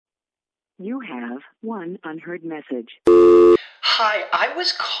You have one unheard message. Hi, I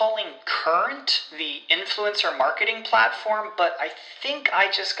was calling Current, the influencer marketing platform, but I think I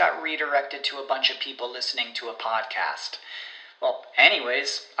just got redirected to a bunch of people listening to a podcast. Well,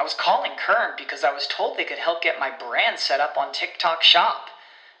 anyways, I was calling Current because I was told they could help get my brand set up on TikTok Shop,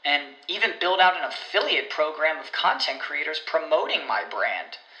 and even build out an affiliate program of content creators promoting my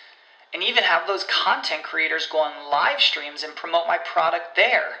brand, and even have those content creators go on live streams and promote my product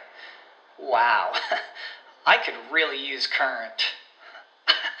there. Wow, I could really use Current.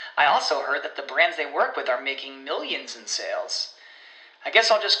 I also heard that the brands they work with are making millions in sales. I guess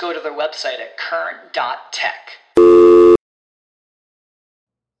I'll just go to their website at current.tech.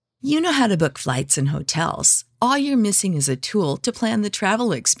 You know how to book flights and hotels. All you're missing is a tool to plan the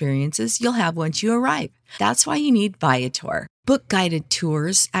travel experiences you'll have once you arrive. That's why you need Viator. Book guided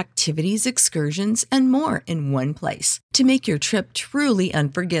tours, activities, excursions, and more in one place to make your trip truly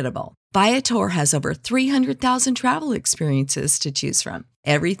unforgettable. Viator has over 300,000 travel experiences to choose from.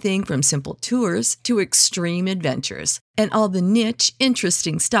 Everything from simple tours to extreme adventures and all the niche,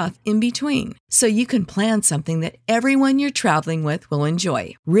 interesting stuff in between. So you can plan something that everyone you're traveling with will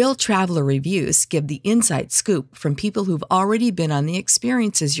enjoy. Real traveler reviews give the inside scoop from people who've already been on the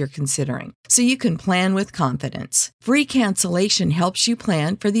experiences you're considering. So you can plan with confidence. Free cancellation helps you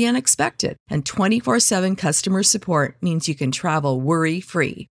plan for the unexpected. And 24/7 customer support means you can travel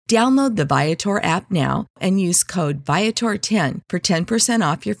worry-free. Download the Viator app now and use code Viator10 for 10%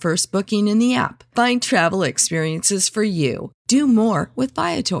 off your first booking in the app. Find travel experiences for you. Do more with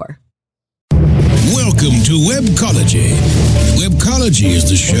Viator. Welcome to Webcology. Webcology is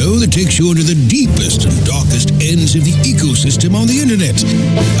the show that takes you into the deepest and darkest ends of the ecosystem on the internet.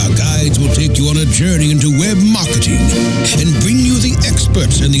 Our guides will take you on a journey into web marketing and bring you the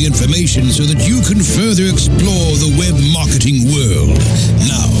experts and the information so that you can further explore the web marketing world.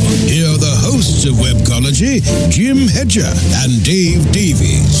 Now, here are the hosts of Webcology, Jim Hedger and Dave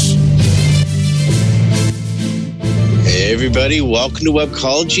Davies. Hey everybody, welcome to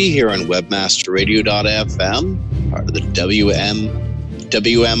Webcology here on webmasterradio.fm, part of the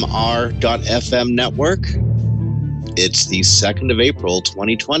WMR.FM network. It's the 2nd of April,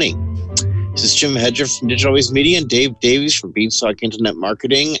 2020. This is Jim Hedger from Digital Always Media and Dave Davies from Beanstalk Internet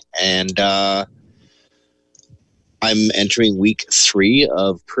Marketing, and I'm entering week 3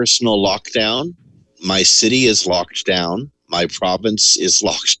 of personal lockdown. My city is locked down. My province is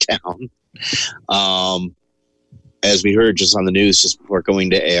locked down. As we heard just on the news just before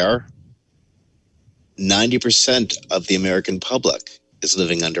going to air, 90% of the American public is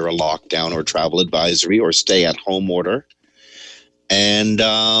living under a lockdown or travel advisory or stay-at-home order. And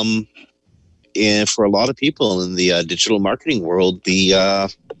for a lot of people in the digital marketing world, the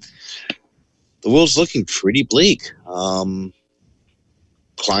world's looking pretty bleak.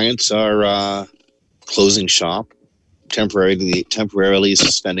 Clients are closing shop, temporarily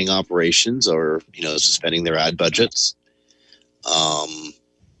suspending operations or, suspending their ad budgets.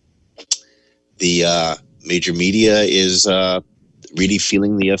 The major media is really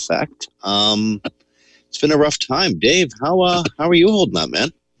feeling the effect. It's been a rough time. Dave, how are you holding up,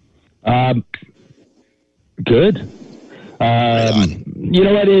 man? Good. You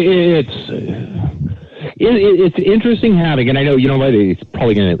know what? It's interesting having, and I know, he's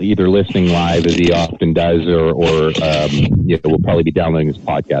probably going to either listening live as he often does, or we'll probably be downloading his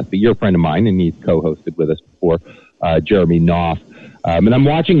podcast. But you're a friend of mine, and he's co-hosted with us before, Jeremy Knopf. And I'm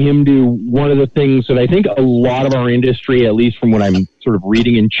watching him do one of the things that I think a lot of our industry, at least from what I'm sort of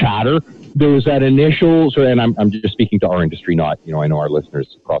reading in chatter, there was that initial sort of, and I'm just speaking to our industry, not, I know our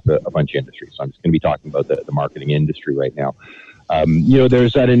listeners across a bunch of industries, so I'm just going to be talking about the marketing industry right now.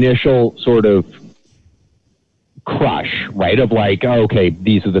 There's that initial sort of crush, right? Of like, okay,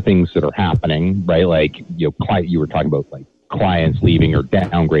 these are the things that are happening, right? Like, you were talking about like clients leaving or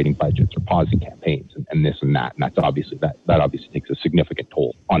downgrading budgets or pausing campaigns and this and that. And that's obviously, that obviously takes a significant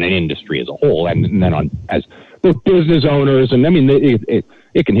toll on an industry as a whole. And then on as the business owners, and I mean,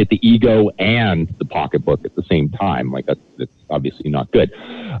 it can hit the ego and the pocketbook at the same time. Like that's obviously not good.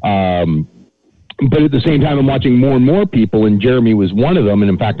 But at the same time, I'm watching more and more people, and Jeremy was one of them. And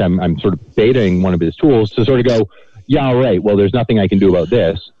in fact, I'm sort of betaing one of his tools to sort of go, yeah, all right, well, there's nothing I can do about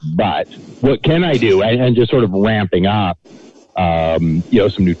this, but what can I do? And just sort of ramping up, some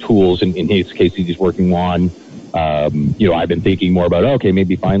new tools. In his case, he's working on, I've been thinking more about, okay,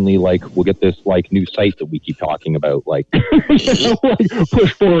 maybe finally, like, we'll get this, like, new site that we keep talking about, like, like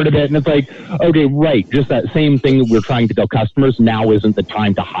push forward a bit. And it's like, okay, right, just that same thing that we're trying to tell customers, now isn't the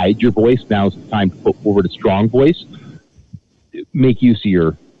time to hide your voice. Now is the time to put forward a strong voice. Make use of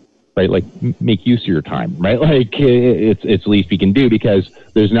your right? Like make use of your time, right? Like it's the least we can do, because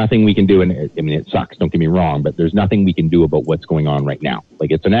there's nothing we can do. And I mean, it sucks, don't get me wrong, but there's nothing we can do about what's going on right now.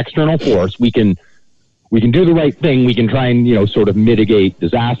 Like it's an external force. We can do the right thing. We can try and, sort of mitigate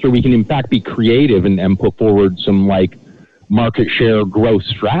disaster. We can in fact be creative and put forward some like market share growth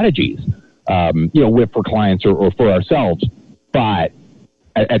strategies, for clients or for ourselves. But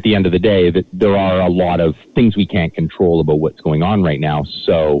at the end of the day, that there are a lot of things we can't control about what's going on right now.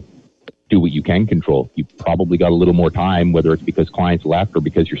 So do what you can control. You probably got a little more time, whether it's because clients left or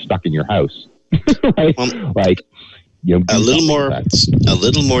because you're stuck in your house. Right? A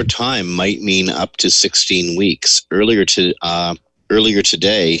little more time might mean up to 16 weeks. Earlier today,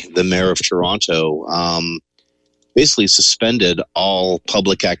 the mayor of Toronto basically suspended all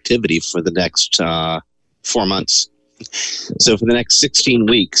public activity for the next 4 months. So for the next 16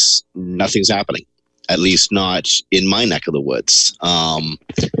 weeks, nothing's happening, at least not in my neck of the woods.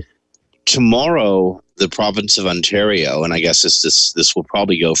 Tomorrow, the province of Ontario, and I guess this will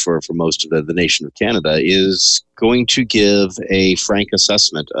probably go for most of the nation of Canada, is going to give a frank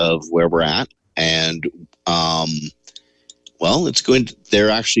assessment of where we're at. And, they're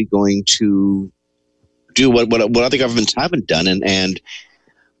actually going to do what other governments haven't done and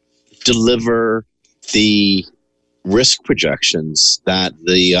deliver the risk projections that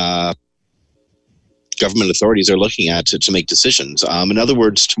the government authorities are looking at to make decisions. In other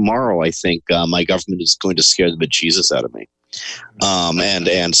words, tomorrow, I think my government is going to scare the bejesus out of me,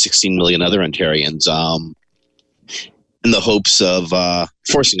 and 16 million other Ontarians, in the hopes of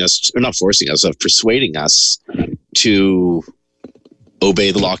persuading us to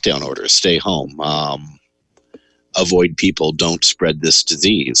obey the lockdown orders, stay home, avoid people, don't spread this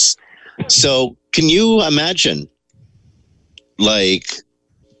disease. So, can you imagine, like,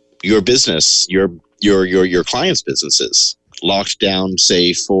 your business, your clients' businesses locked down,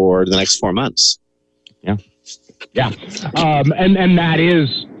 say, for the next 4 months? Yeah. And that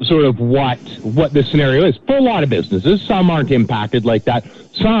is sort of what the scenario is for a lot of businesses. Some aren't impacted like that.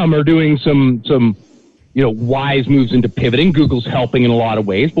 Some are doing some wise moves into pivoting. Google's helping in a lot of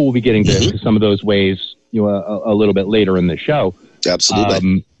ways, but we'll be getting to some of those ways, a little bit later in the show.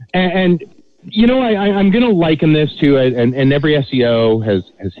 Absolutely. I'm going to liken this to, and every SEO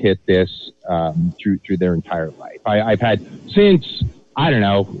has hit this through their entire life. I've had since, I don't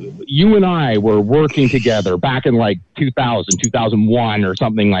know, you and I were working together back in like 2000, 2001 or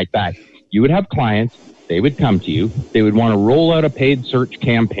something like that. You would have clients, they would come to you, they would want to roll out a paid search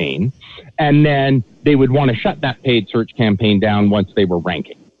campaign, and then they would want to shut that paid search campaign down once they were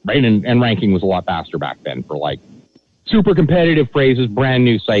ranking, right? And ranking was a lot faster back then for like super competitive phrases, brand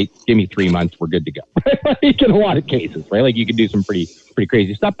new site, give me 3 months, we're good to go. Like in a lot of cases, right? Like you could do some pretty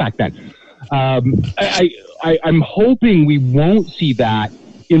crazy stuff back then. I'm hoping we won't see that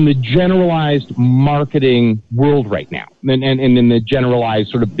in the generalized marketing world right now, and in the generalized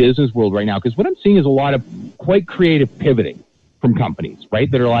sort of business world right now, because what I'm seeing is a lot of quite creative pivoting from companies, right?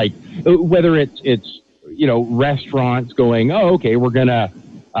 That are like, whether it's restaurants going, oh, okay, we're gonna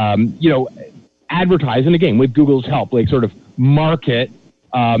advertise, and again, with Google's help, like sort of market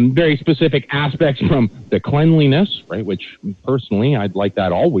very specific aspects from the cleanliness, right? Which personally, I'd like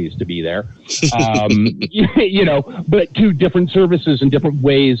that always to be there. But to different services and different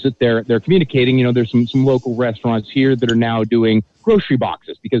ways that they're communicating. There's some local restaurants here that are now doing grocery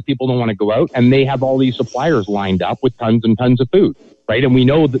boxes because people don't want to go out, and they have all these suppliers lined up with tons and tons of food, right? And we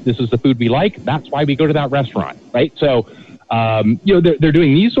know that this is the food we like. That's why we go to that restaurant, right? So, they're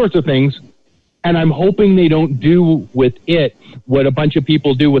doing these sorts of things. And I'm hoping they don't do with it what a bunch of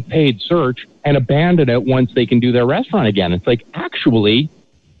people do with paid search and abandon it once they can do their restaurant again. It's like, actually,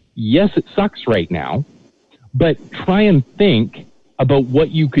 yes, it sucks right now, but try and think about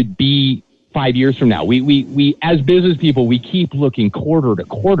what you could be 5 years from now. We as business people, we keep looking quarter to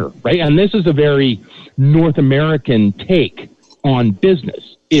quarter, right? And this is a very North American take on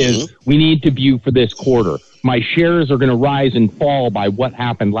business, is we need to view for this quarter. My shares are going to rise and fall by what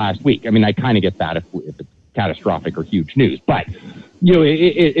happened last week. I mean, I kind of get that if it's catastrophic or huge news, but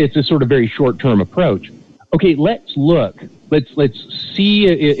it's a sort of very short-term approach. Okay, let's look. Let's see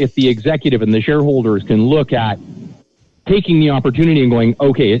if the executive and the shareholders can look at taking the opportunity and going,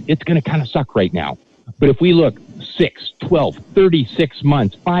 okay, it's going to kind of suck right now. But if we look 6, 12, 36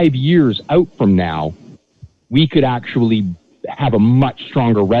 months, 5 years out from now, we could actually have a much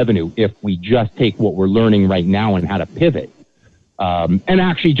stronger revenue if we just take what we're learning right now and how to pivot, and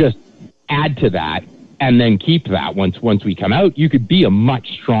actually just add to that and then keep that once we come out. You could be a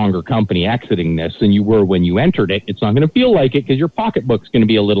much stronger company exiting this than you were when you entered it. It's not going to feel like it because your pocketbook's going to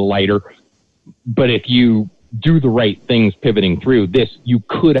be a little lighter. But if you do the right things pivoting through this, you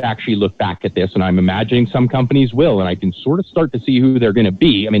could actually look back at this, and I'm imagining some companies will, and I can sort of start to see who they're going to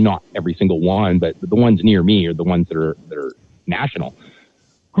be. I mean, not every single one, but the ones near me are the ones that are national,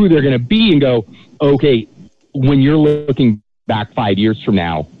 who they're going to be, and go, okay, when you're looking back 5 years from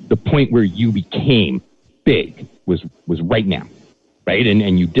now, the point where you became big was right now, right?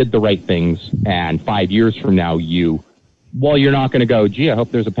 And you did the right things, and 5 years from now, well, you're not going to go, gee, I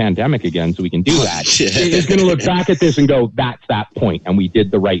hope there's a pandemic again so we can do that. It's going to look back at this and go, that's that point, and we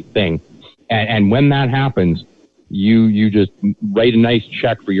did the right thing. And when that happens, you just write a nice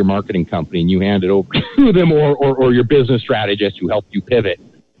check for your marketing company and you hand it over to them or your business strategist who helped you pivot,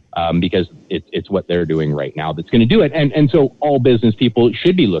 because it's what they're doing right now that's going to do it. And so all business people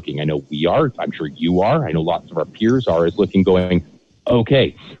should be looking. I know we are. I'm sure you are. I know lots of our peers are, is looking, going,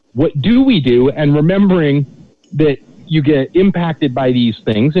 okay, what do we do? And remembering that you get impacted by these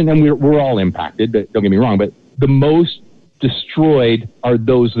things, and then we're all impacted, but don't get me wrong, but the most destroyed are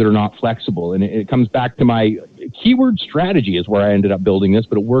those that are not flexible. And it comes back to my keyword strategy is where I ended up building this,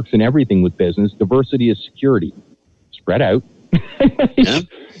 but it works in everything with business. Diversity is security. Spread out. Yeah.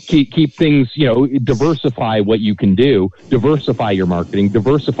 Keep things, diversify what you can do, diversify your marketing,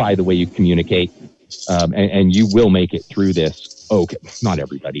 diversify the way you communicate, and you will make it through this. Okay, not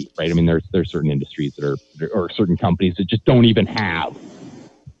everybody, right? I mean, there's certain industries or certain companies that just don't even have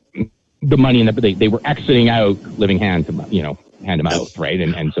the money, they were exiting out, living hand to mouth, right?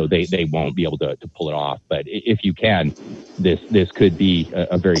 And so they won't be able to pull it off. But if you can, this could be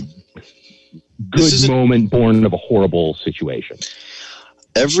a very good moment born of a horrible situation.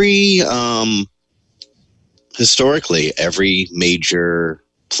 Historically, every major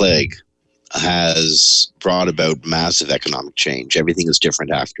plague has brought about massive economic change. Everything is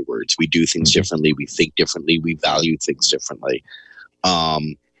different afterwards. We do things differently. We think differently. We value things differently.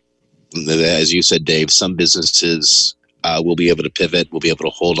 As you said, Dave, some businesses will be able to pivot, will be able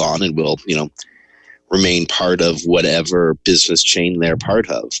to hold on, and will, remain part of whatever business chain they're part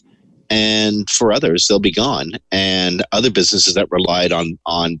of. And for others, they'll be gone. And other businesses that relied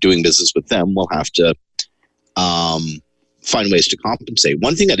on doing business with them will have to find ways to compensate.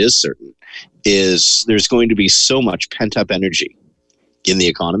 One thing that is certain is there's going to be so much pent-up energy in the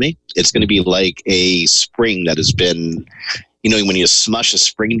economy. It's going to be like a spring that has been, when you smush a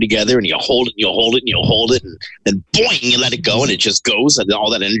spring together and you hold it and you hold it and you hold it, and then boing, you let it go and it just goes and all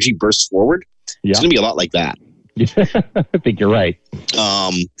that energy bursts forward. Yeah. It's going to be a lot like that. I think you're right.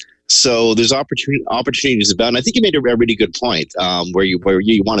 So there's opportunities about, and I think you made a really good point, where you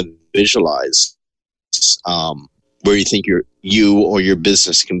want to visualize where you think you or your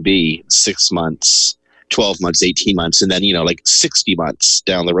business can be 6 months, 12 months, 18 months, and then, 60 months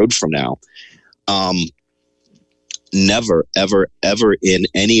down the road from now. Never, ever, ever in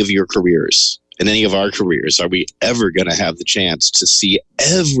any of your careers, in any of our careers, are we ever going to have the chance to see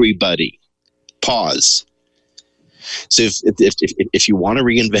everybody pause. So if you want to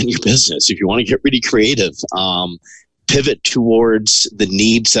reinvent your business, if you want to get really creative, pivot towards the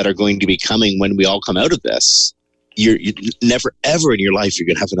needs that are going to be coming when we all come out of this, you never, ever in your life, you're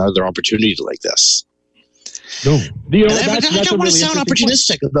going to have another opportunity like this. No, I don't want to sound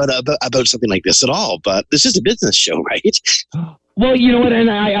opportunistic about something like this at all, but this is a business show, right? Well, you know what,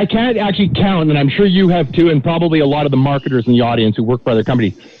 and I can't actually count, and I'm sure you have too, and probably a lot of the marketers in the audience who work for other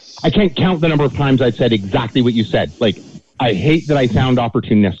companies. I can't count the number of times I've said exactly what you said. Like, I hate that I sound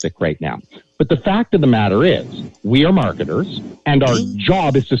opportunistic right now. But the fact of the matter is, we are marketers, and our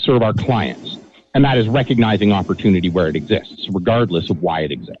job is to serve our clients. And that is recognizing opportunity where it exists, regardless of why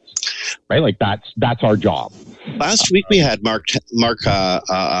it exists. Right? Like, that's our job. Last week we had Mark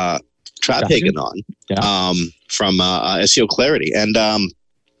Traphagen on from SEO Clarity. And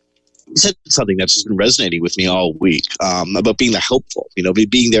he said something that's just been resonating with me all week about being the helpful,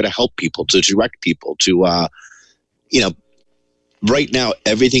 being there to help people, to direct people, to, right now,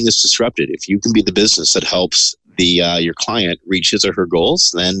 everything is disrupted. If you can be the business that helps your client reach his or her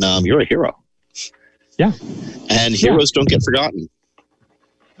goals, then you're a hero. Yeah. And heroes don't get forgotten.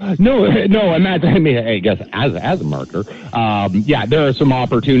 No, and that, I guess as a marketer, there are some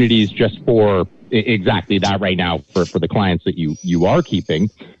opportunities just for exactly that right now for the clients that you are keeping,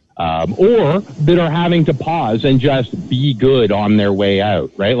 or that are having to pause and just be good on their way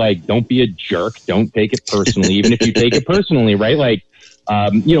out, right? Like, don't be a jerk. Don't take it personally, even if you take it personally, right? Like,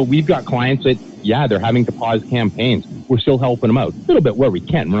 we've got clients that, they're having to pause campaigns. We're still helping them out a little bit where we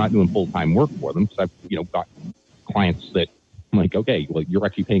can. We're not doing full-time work for them. So I've, got clients that I'm like, okay, well, you're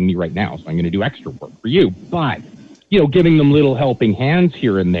actually paying me right now, so I'm going to do extra work for you. But, giving them little helping hands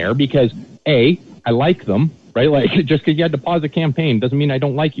here and there because, A, I like them, right? Like, just because you had to pause a campaign doesn't mean I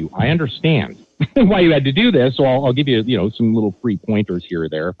don't like you. I understand, why you had to do this. So I'll give you, some little free pointers here or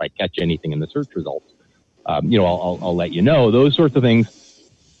there if I catch anything in the search results. I'll let you know those sorts of things.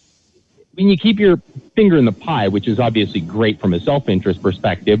 When you keep your finger in the pie, which is obviously great from a self-interest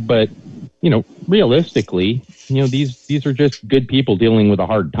perspective, but realistically, these are just good people dealing with a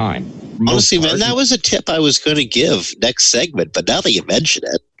hard time. Honestly, man, that was a tip I was going to give next segment, but now that you mention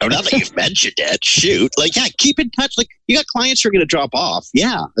it, shoot, keep in touch. Like, you got clients who are going to drop off.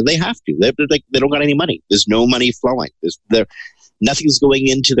 Yeah, they have to. They don't got any money. There's no money flowing. Nothing's going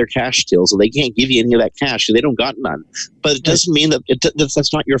into their cash till, so they can't give you any of that cash. So they don't got none. But it doesn't mean that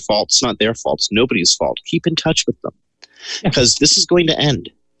that's not your fault. It's not their fault. It's nobody's fault. Keep in touch with them because this is going to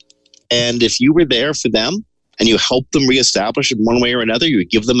end. And if you were there for them and you help them reestablish in one way or another, you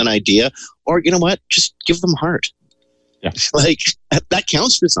give them an idea, or you know what, just give them heart. Yeah. That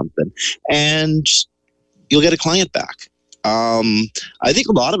counts for something, and you'll get a client back. I think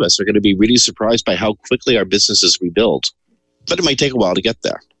a lot of us are going to be really surprised by how quickly our businesses rebuild. But it might take a while to get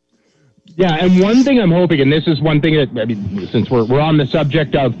there. Yeah, and one thing I'm hoping, and this is one thing that, since we're on the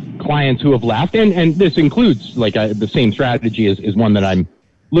subject of clients who have left, and this includes, the same strategy is one that I'm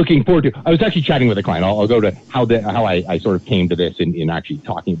looking forward to. I was actually chatting with a client. I'll go to how I sort of came to this in actually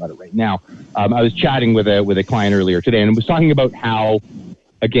talking about it right now. I was chatting with a client earlier today, and was talking about how,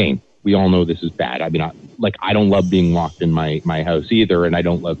 again, we all know this is bad. I mean, I don't love being locked in my house either, and I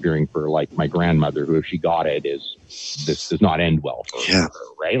don't love hearing for my grandmother, who if she got it, this does not end well for her,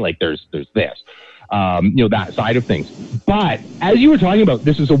 right? There's this, that side of things. But as you were talking about,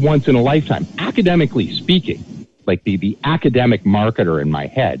 this is a once in a lifetime. Academically speaking, the academic marketer in my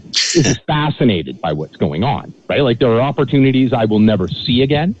head is fascinated by what's going on, right? There are opportunities I will never see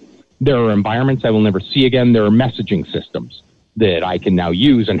again. There are environments I will never see again. There are messaging systems that I can now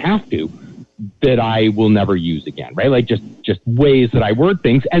use and have to, that I will never use again, right? Just ways that I word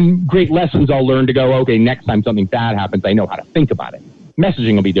things, and great lessons I'll learn to go, okay, next time something bad happens, I know how to think about it.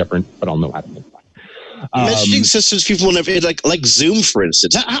 Messaging will be different, but I'll know how to think about it. Messaging systems, people will never, like Zoom, for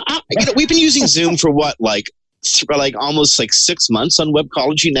instance. We've been using Zoom for what, almost 6 months on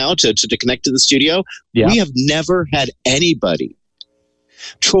Webcology now to connect to the studio. Yeah. We have never had anybody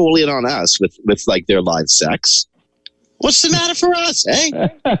troll in on us with their live sex. What's the matter for us, eh?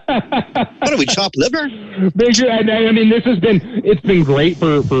 What do we, chop liver? I mean, it's been great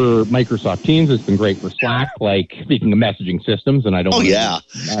for Microsoft Teams. It's been great for Slack. Speaking of messaging systems, and I don't. Oh yeah.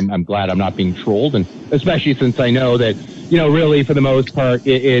 I'm glad I'm not being trolled, and especially since I know that really for the most part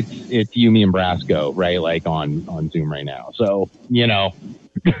it's you, me, and Brasco, right? On Zoom right now. So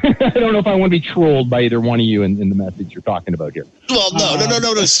I don't know if I want to be trolled by either one of you in the message you're talking about here. Well, no.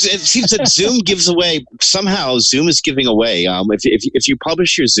 It seems that Zoom gives away, somehow Zoom is giving away. If you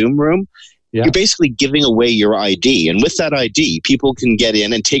publish your Zoom room, you're basically giving away your ID. And with that ID, people can get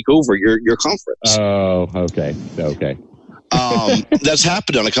in and take over your conference. Oh, okay. That's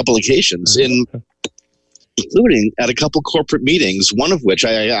happened on a couple occasions, including at a couple corporate meetings, one of which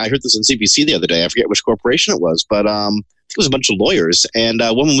I heard this on CBC the other day. I forget which corporation it was, but it was a bunch of lawyers, and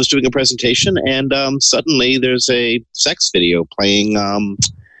a woman was doing a presentation, and suddenly there's a sex video playing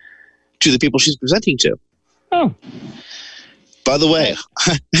to the people she's presenting to. Oh. By the way,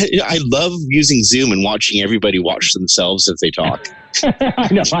 I love using Zoom and watching everybody watch themselves as they talk. I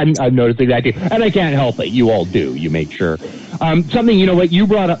know, I'm noticing that too. And I can't help it. You all do. You make sure. Something, you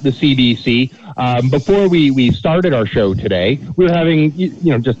brought up the CDC. Before we started our show today, we were having,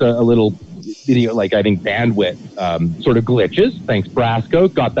 just a little video, I think bandwidth sort of glitches. Thanks,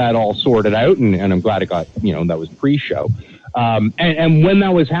 Brasco. Got that all sorted out, and I'm glad it got, that was pre-show. And when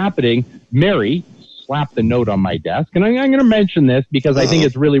that was happening, Mary slapped the note on my desk, and I'm going to mention this because I think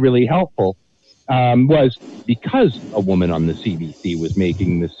it's really, really helpful, was because a woman on the CBC was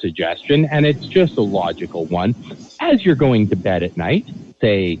making this suggestion, and it's just a logical one. As you're going to bed at night,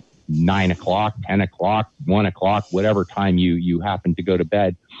 say 9 o'clock, 10 o'clock, 1 o'clock, whatever time you happen to go to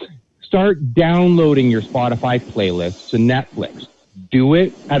bed, start downloading your Spotify playlists and Netflix. Do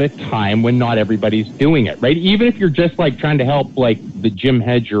it at a time when not everybody's doing it, right? Even if you're just trying to help the Jim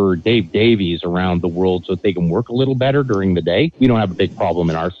Hedger or Dave Davies around the world so that they can work a little better during the day. We don't have a big problem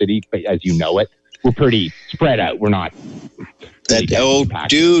in our city, but as you know it, we're pretty spread out. We're not.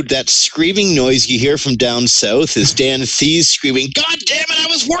 Dude, that screaming noise you hear from down south is Dan Thies screaming, "God damn it, I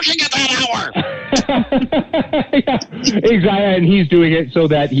was working at that hour!" Yeah, exactly, and he's doing it so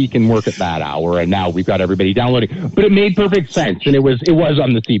that he can work at that hour, and now we've got everybody downloading. But it made perfect sense, and it was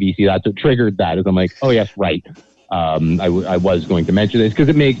on the CBC. That's what triggered that. Is I'm like, oh yes, right. I was going to mention this because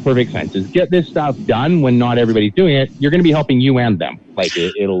it makes perfect sense. Is get this stuff done when not everybody's doing it. You're going to be helping you and them.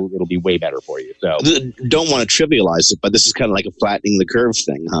 It'll be way better for you. So don't want to trivialize it, but this is kind of like a flattening the curve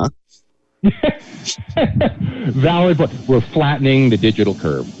thing, huh? Valid point. We're flattening the digital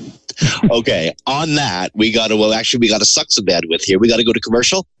curve. Okay, on that, we got to suck some bandwidth here. We got to go to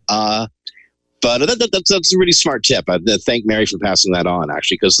commercial. But that's a really smart tip. I thank Mary for passing that on,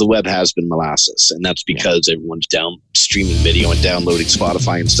 actually, because the web has been molasses, and that's because everyone's down streaming video and downloading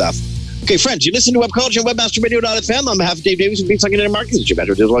Spotify and stuff. Okay, friends, you listen to Webcology on WebmasterRadio.fm. On behalf of Dave Davies and Beats on Internet Marketing, Jim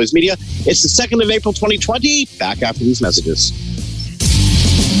Hedger, Digital Always Media. It's the 2nd of April, 2020. Back after these messages.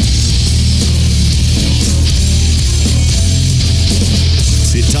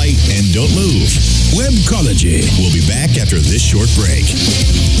 Sit tight and don't move. Webcology. We'll be back after this short break.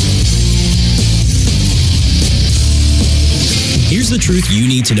 Here's the truth you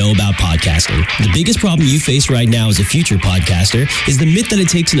need to know about podcasting. The biggest problem you face right now as a future podcaster is the myth that it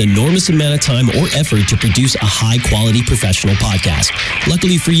takes an enormous amount of time or effort to produce a high-quality professional podcast.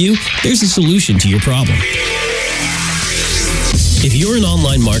 Luckily for you, there's a solution to your problem. If you're an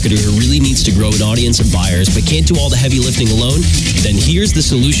online marketer who really needs to grow an audience of buyers but can't do all the heavy lifting alone, then here's the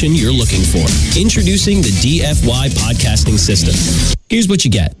solution you're looking for. Introducing the DFY Podcasting System. Here's what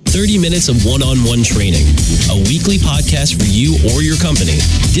you get. 30 minutes of one-on-one training, a weekly podcast for you or your company,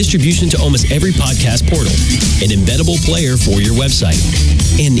 distribution to almost every podcast portal, an embeddable player for your website,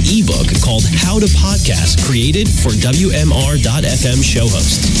 an ebook called How to Podcast created for WMR.FM show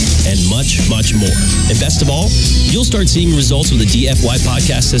hosts, and much, much more. And best of all, you'll start seeing results with the DFY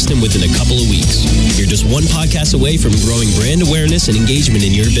podcast system within a couple of weeks. You're just one podcast away from growing brand awareness and engagement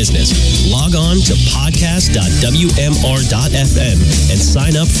in your business. Log on to podcast.wmr.fm and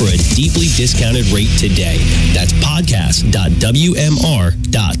sign up for a deeply discounted rate today. That's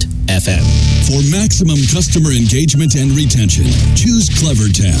podcast.wmr.fm. For maximum customer engagement and retention, choose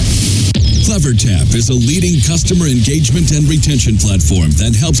CleverTap. CleverTap is a leading customer engagement and retention platform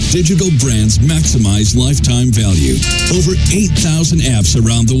that helps digital brands maximize lifetime value. Over 8,000 apps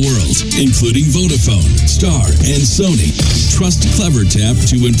around the world, including Vodafone, Star, and Sony, trust CleverTap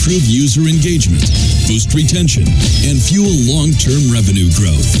to improve user engagement, boost retention, and fuel long-term revenue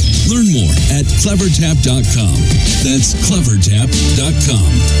growth. Learn more at clevertap.com. That's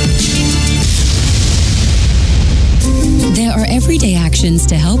clevertap.com. There are everyday actions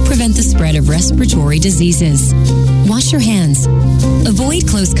to help prevent the spread of respiratory diseases. Wash your hands. Avoid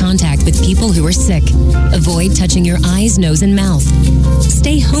close contact with people who are sick. Avoid touching your eyes, nose, and mouth.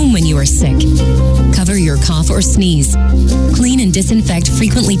 Stay home when you are sick. Cover your cough or sneeze. Clean and disinfect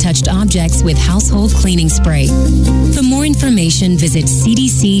frequently touched objects with household cleaning spray. For more information, visit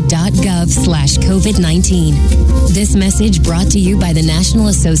cdc.gov/COVID-19. This message brought to you by the National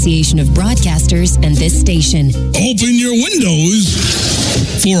Association of Broadcasters and this station. Open your windows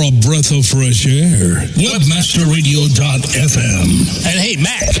for a breath of fresh air. Webmasterradio.fm. And hey,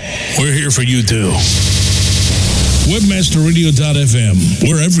 Mac, we're here for you too. Webmasterradio.fm.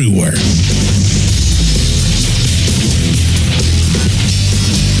 We're everywhere.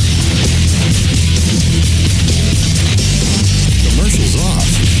 Commercials off.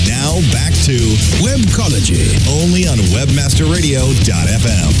 Now back to Webcology, only on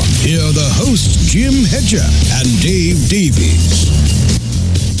Webmasterradio.fm. Here are the hosts, Jim Hedger and Dave Davies.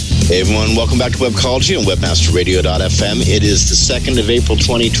 Hey everyone, welcome back to Webcology on WebmasterRadio.fm. It is the 2nd of April,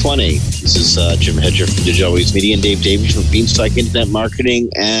 2020. This is Jim Hedger from Digital Always Media and Dave Davies from Beanstalk Internet Marketing.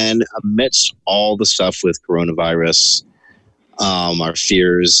 And amidst all the stuff with coronavirus, our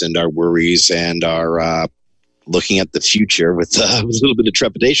fears and our worries and our looking at the future with a little bit of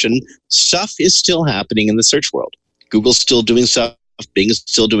trepidation, stuff is still happening in the search world. Google's still doing stuff. Bing is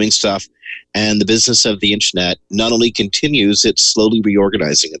still doing stuff. And the business of the internet not only continues, it's slowly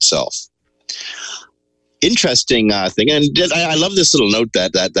reorganizing itself. Interesting thing, and I love this little note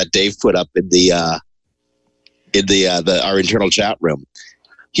that Dave put up in our internal chat room.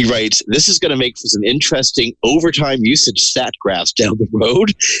 He writes, "This is going to make for some interesting overtime usage stat graphs down the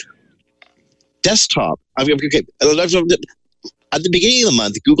road." Desktop. Okay. At the beginning of the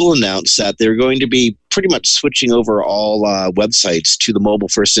month, Google announced that they're going to be pretty much switching over all websites to the mobile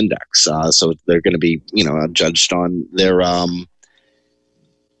first index. So they're going to be, judged on their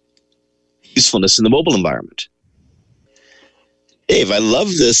usefulness in the mobile environment. Dave, I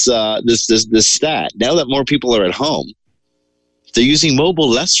love this stat. Now that more people are at home, they're using mobile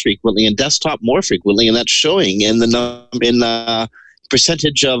less frequently and desktop more frequently, and that's showing in the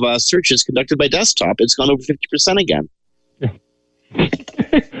percentage of searches conducted by desktop. It's gone over 50% again.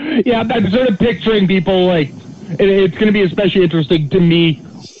 Yeah, I'm sort of picturing people like it's going to be especially interesting to me.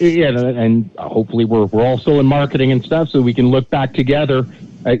 Yeah, and hopefully we're all still in marketing and stuff, so we can look back together.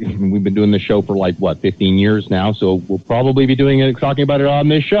 We've been doing this show for 15 years now, so we'll probably be talking about it on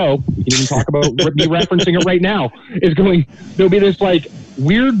this show. We can even talk about me referencing it right now. There'll be this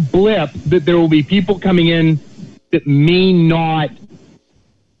weird blip that there will be people coming in that may not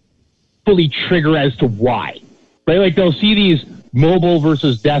fully trigger as to why, right? Like they'll see these mobile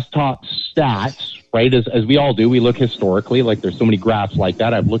versus desktop stats, right? As we all do, we look historically, like there's so many graphs like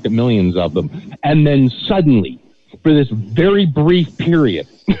that. I've looked at millions of them. And then suddenly, for this very brief period,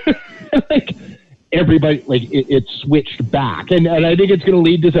 like everybody, like it switched back. And I think it's going to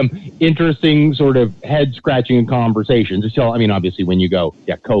lead to some interesting sort of head scratching conversations. So, I mean, obviously when you go,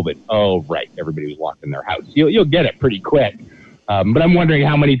 yeah, COVID, oh, right, everybody was locked in their house. You'll get it pretty quick. But I'm wondering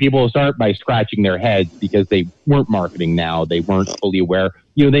how many people will start by scratching their heads because they weren't marketing now. They weren't fully aware.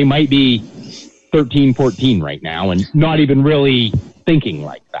 You know, they might be 13, 14 right now and not even really thinking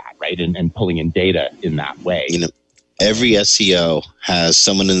like that, right? And pulling in data in that way. You know, every SEO has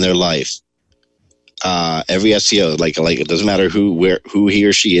someone in their life. Every SEO, like it doesn't matter who he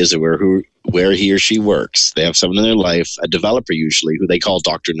or she is or where he or she works. They have someone in their life, a developer usually, who they call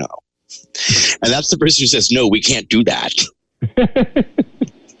Dr. No. And that's the person who says, no, we can't do that.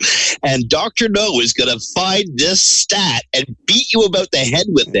 And Dr. No is going to find this stat and beat you about the head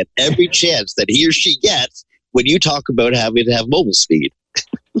with it every chance that he or she gets when you talk about having to have mobile speed.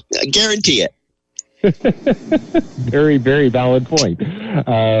 I guarantee it. Very, very valid point.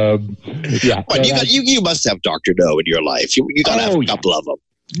 Yeah, you must have Dr. No in your life. You got to have a couple of them.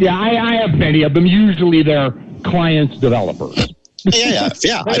 Yeah, I have many of them. Usually they're clients, developers. Yeah.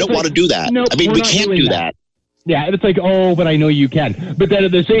 I don't want to do that. Nope, I mean, we can't do that. Yeah, it's like, oh, but I know you can. But then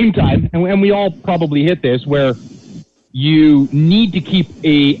at the same time, and we all probably hit this, where you need to keep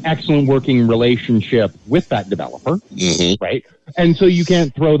a excellent working relationship with that developer, right? And so you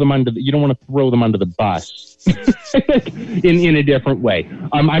can't throw them you don't want to throw them under the bus in a different way.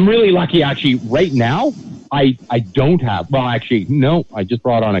 I'm really lucky, actually, right now. I don't have, well, actually, no, I just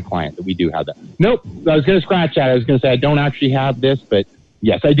brought on a client that we do have that. Nope, I was going to scratch that. I was going to say, I don't actually have this, but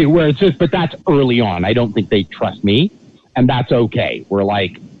yes, I do. Where it's just, but that's early on. I don't think they trust me, and that's okay. We're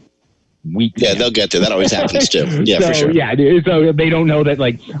like weeks. Yeah, they'll get there. That always happens too. Yeah, so, for sure. Yeah, so they don't know that.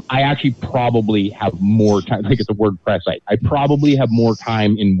 Like, I actually probably have more time. Like, it's a WordPress site. I probably have more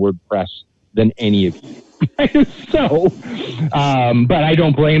time in WordPress than any of you. So, but I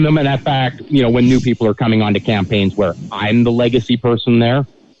don't blame them. And in fact, you know, when new people are coming onto campaigns where I'm the legacy person there.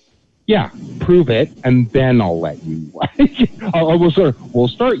 Yeah, prove it, and then I'll let you. We'll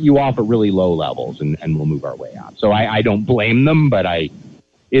start you off at really low levels, and we'll move our way up. So I don't blame them, but it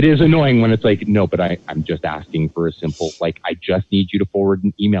is annoying when it's like, no, but I'm just asking for a simple, like, I just need you to forward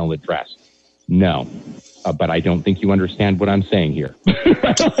an email address. No, but I don't think you understand what I'm saying here.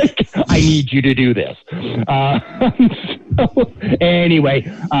 Like, I need you to do this. So anyway,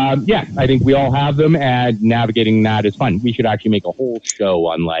 yeah, I think we all have them, and navigating that is fun. We should actually make a whole show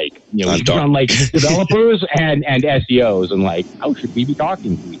on, like, you know, on like developers and SEOs, and like, how should we be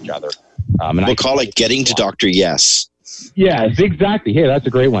talking to each other? And we'll call it Getting to Dr. Yes. Yes, exactly. Hey, that's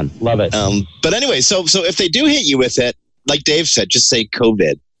a great one. Love it. But anyway, so if they do hit you with it, like Dave said, just say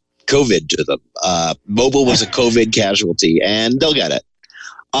COVID to them. Mobile was a COVID casualty, and they'll get it.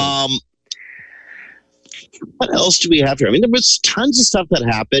 What else do we have here? I mean, there was tons of stuff that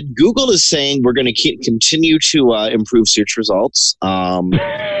happened. Google is saying we're going to continue to improve search results.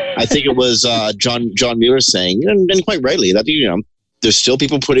 I think it was John Mueller saying, and quite rightly, that, you know, there's still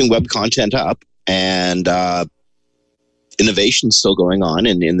people putting web content up, and innovation's still going on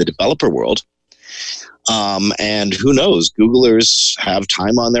in the developer world. And who knows? Googlers have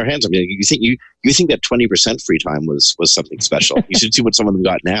time on their hands. I mean, you think that 20% free time was something special? You should see what some of them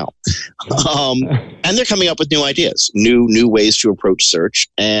got now. And they're coming up with new ideas, new ways to approach search.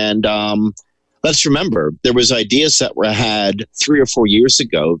 And let's remember, there was ideas that were had 3 or 4 years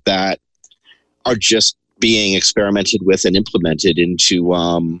ago that are just being experimented with and implemented into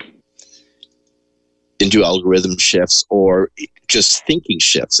algorithm shifts or just thinking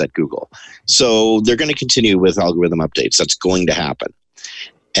shifts at Google. So they're going to continue with algorithm updates. That's going to happen.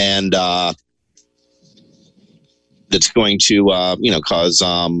 And that's going to, cause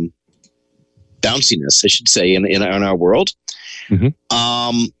bounciness, I should say, in our world. Mm-hmm.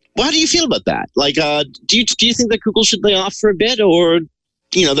 Well, how do you feel about that? Like, do you think that Google should lay off for a bit, or,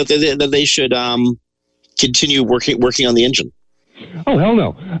 you know, that they should continue working on the engine? Oh, hell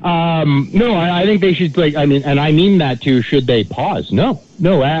no. No, I think they should, like, I mean that too. Should they pause? No,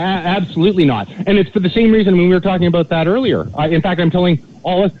 absolutely not. And it's for the same reason we were talking about that earlier. In fact, I'm telling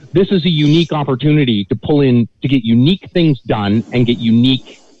all of us, this is a unique opportunity to to get unique things done and get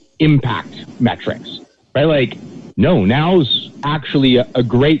unique impact metrics, right? Like, no, now's actually a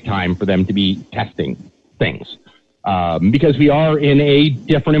great time for them to be testing things. because we are in a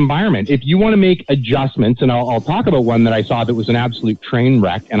different environment. If you want to make adjustments, and I'll talk about one that I saw that was an absolute train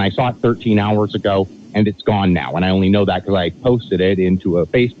wreck, and I saw it 13 hours ago, and it's gone now. And I only know that because I posted it into a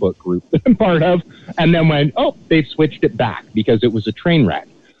Facebook group that I'm part of, and then went, oh, they've switched it back because it was a train wreck.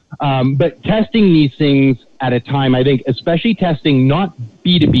 But testing these things at a time, I think, especially testing not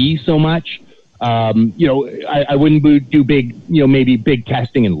B2B so much, I wouldn't do big, maybe big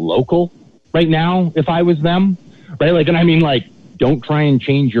testing in local right now if I was them, right? Like, and I mean, like, don't try and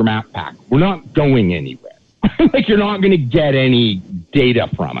change your map pack. We're not going anywhere. Like, you're not going to get any data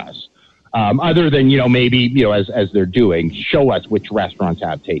from us. Other than, maybe, as they're doing, show us which restaurants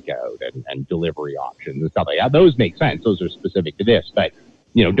have takeout and delivery options and stuff like that. Those make sense. Those are specific to this, but,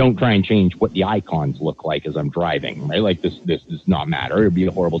 don't try and change what the icons look like as I'm driving, right? Like this does not matter. It'd be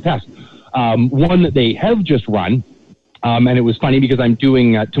a horrible test. One that they have just run, and it was funny because I'm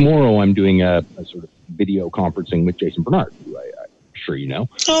doing, tomorrow I'm doing a sort of video conferencing with Jason Bernard, who I'm sure you know.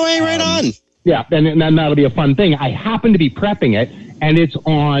 Oh, hey, right on. Yeah, and then that'll be a fun thing. I happen to be prepping it, and it's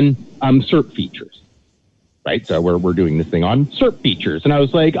on SERP features, right? So we're doing this thing on SERP features. And I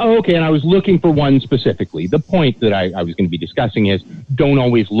was like, oh, okay. And I was looking for one specifically. The point that I was going to be discussing is don't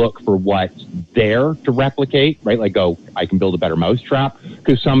always look for what's there to replicate, right? Like, I can build a better mousetrap,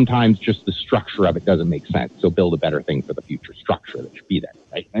 because sometimes just the structure of it doesn't make sense. So build a better thing for the future structure that should be there,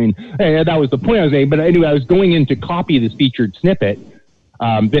 right? I mean, that was the point I was saying. But anyway, I was going in to copy this featured snippet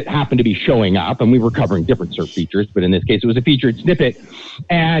that happened to be showing up, and we were covering different SERP features, but in this case, it was a featured snippet,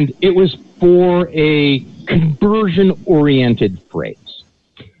 and it was for a conversion-oriented phrase.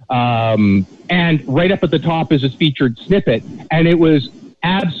 And right up at the top is this featured snippet, and it was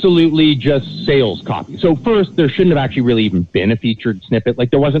absolutely just sales copy. So first, there shouldn't have actually really even been a featured snippet. Like,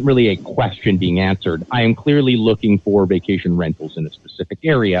 there wasn't really a question being answered. I am clearly looking for vacation rentals in a specific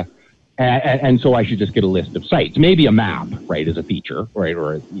area. And so I should just get a list of sites, maybe a map, right, as a feature, right,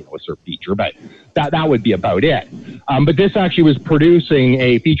 or a SERP feature, but that would be about it. But this actually was producing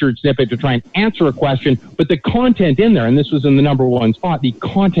a featured snippet to try and answer a question, but the content in there, and this was in the number one spot, the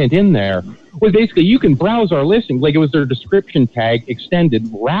content in there was basically, you can browse our listing, like it was their description tag extended,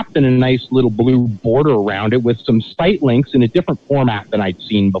 wrapped in a nice little blue border around it with some site links in a different format than I'd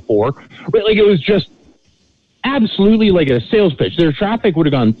seen before. But like, it was just absolutely like a sales pitch. Their traffic would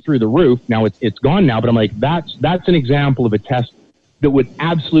have gone through the roof. Now it's gone now, but I'm like, that's an example of a test that would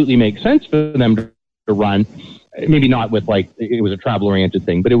absolutely make sense for them to run. Maybe not with like, it was a travel oriented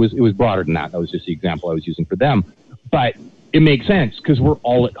thing, but it was broader than that. That was just the example I was using for them. But it makes sense because we're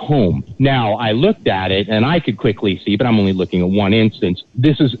all at home. Now I looked at it and I could quickly see, but I'm only looking at one instance.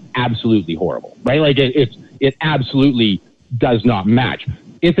 This is absolutely horrible, right? Like it absolutely does not match.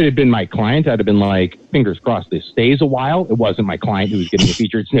 If it had been my client, I'd have been like, fingers crossed this stays a while. It wasn't my client who was getting a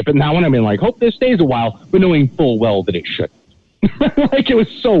featured snippet. And that one, I've been like, hope this stays a while, but knowing full well that it shouldn't. Like, it was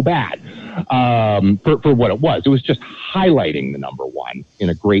so bad for what it was. It was just highlighting the number one in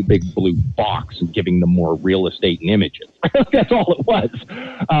a great big blue box and giving them more real estate and images. That's all it was.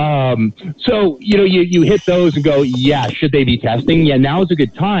 So, you hit those and go, yeah, should they be testing? Yeah, now is a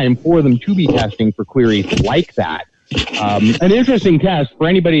good time for them to be testing for queries like that. An interesting test for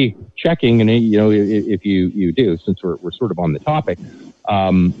anybody checking, and if you do, since we're sort of on the topic,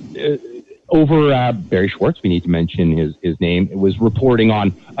 over Barry Schwartz, we need to mention his name. It was reporting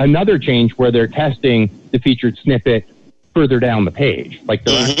on another change where they're testing the featured snippet further down the page, like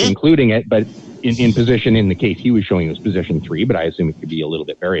they're actually including it, but in position. In the case he was showing, it was position 3, but I assume it could be a little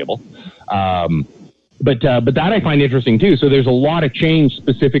bit variable. But that I find interesting too. So there's a lot of change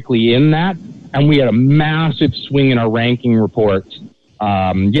specifically in that. And we had a massive swing in our ranking reports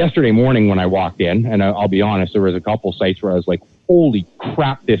yesterday morning when I walked in. And I'll be honest, there was a couple sites where I was like, holy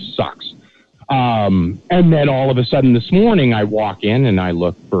crap, this sucks. And then all of a sudden this morning I walk in and I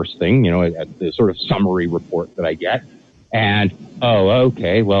look first thing, at the sort of summary report that I get. And,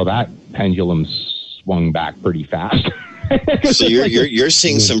 okay, well, that pendulum swung back pretty fast. So you're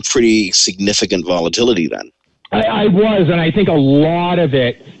seeing some pretty significant volatility then. I was, and I think a lot of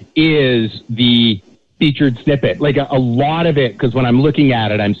it is the featured snippet. Like a lot of it, because when I'm looking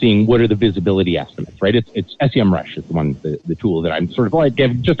at it, I'm seeing what are the visibility estimates, right? It's SEMrush is the one, the tool that I'm sort of like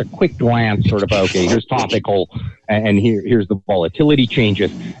give just a quick glance, sort of, okay, here's topical, and here's the volatility changes.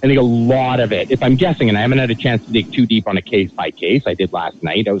 I think a lot of it, if I'm guessing, and I haven't had a chance to dig too deep on a case by case, I did last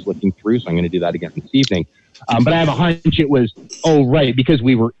night. I was looking through, so I'm going to do that again this evening. But I have a hunch it was, right, because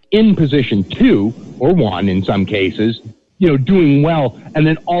we were in position 2 or 1 in some cases, doing well. And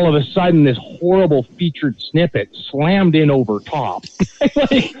then all of a sudden, this horrible featured snippet slammed in over top,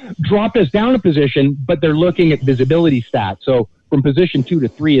 like dropped us down a position, but they're looking at visibility stats. So from position 2 to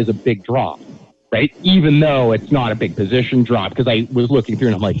 3 is a big drop. right? Even though it's not a big position drop, because I was looking through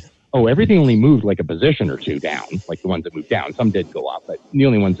and I'm like, oh, everything only moved like a position or two down, like the ones that moved down. Some did go up, but the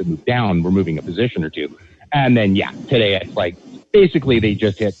only ones that moved down were moving a position or two. And then, today it's like, basically they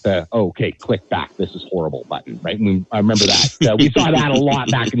just hit the, okay, click back, this is horrible button, right? And I remember that. We saw that a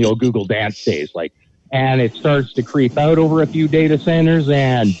lot back in the old Google Dance days, like, and it starts to creep out over a few data centers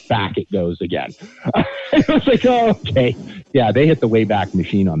and back it goes again. It was like, oh, okay. Yeah, they hit the Wayback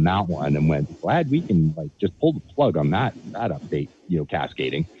Machine on that one and went, glad we can like just pull the plug on that update,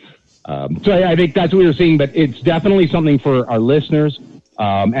 cascading. So I think that's what we were seeing, but it's definitely something for our listeners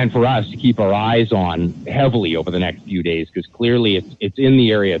and for us to keep our eyes on heavily over the next few days, because clearly it's in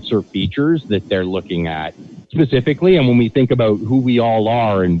the area of SERP features that they're looking at specifically. And when we think about who we all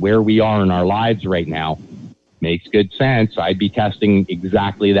are and where we are in our lives right now, makes good sense. I'd be testing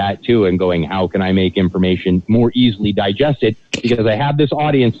exactly that too and going, how can I make information more easily digested? Because I have this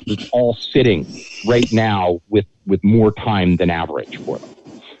audience that's all sitting right now with more time than average for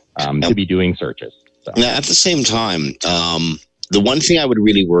them to be doing searches. So. Now, at the same time, the one thing I would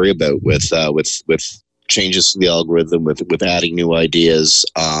really worry about with changes to the algorithm, with adding new ideas,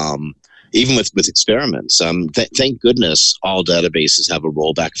 even with experiments, thank goodness all databases have a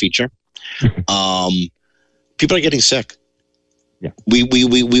rollback feature. People are getting sick. Yeah.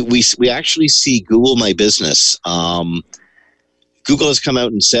 We actually see Google My Business. Google has come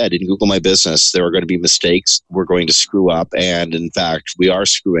out and said in Google My Business there are going to be mistakes. We're going to screw up, and in fact, we are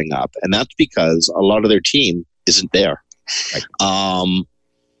screwing up, and that's because a lot of their team isn't there. Right.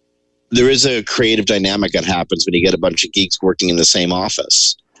 There is a creative dynamic that happens when you get a bunch of geeks working in the same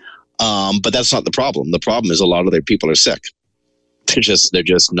office, but that's not the problem. The problem is a lot of their people are sick. They're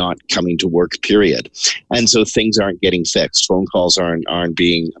just not coming to work, period. And so things aren't getting fixed. Phone calls aren't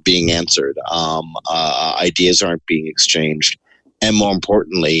being answered. Ideas aren't being exchanged. And more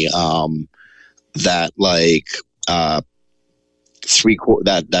importantly, that large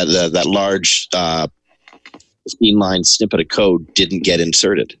 15-line snippet of code didn't get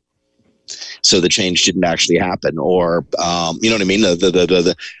inserted, so the change didn't actually happen. Or you know what I mean?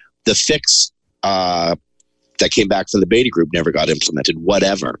 The fix that came back from the beta group never got implemented.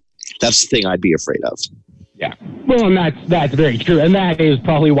 Whatever. That's the thing I'd be afraid of. Yeah. Well, and that's very true, and that is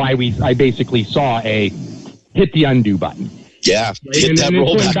probably why I basically saw a hit the undo button. Yeah, right? hit that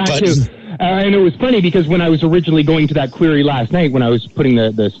rollback button. And it was funny because when I was originally going to that query last night, when I was putting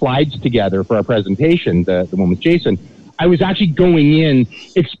the slides together for our presentation, the one with Jason, I was actually going in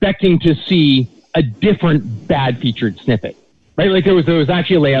expecting to see a different bad featured snippet, right? Like there was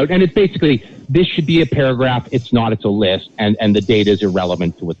actually a layout, and it's basically, this should be a paragraph. It's not, it's a list, and the data is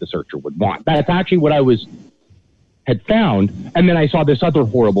irrelevant to what the searcher would want. That's actually what I had found, and then I saw this other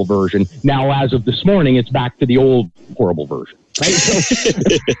horrible version. Now, as of this morning, it's back to the old horrible version, right? So,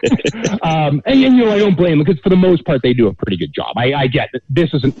 and I don't blame them, because for the most part, they do a pretty good job. I get that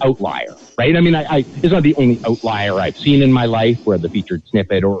this is an outlier, right? I mean, it's not the only outlier I've seen in my life where the featured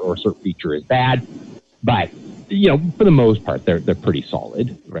snippet or SERP feature is bad, but for the most part, they're pretty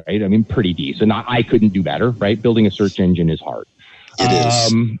solid, right? I mean, pretty decent. I couldn't do better, right? Building a search engine is hard. It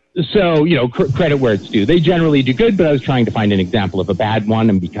is. So, credit where it's due. They generally do good, but I was trying to find an example of a bad one.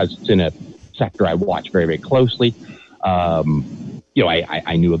 And because it's in a sector I watch very, very closely, I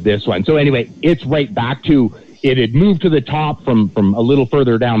knew of this one. So anyway, it's right back to, it had moved to the top from a little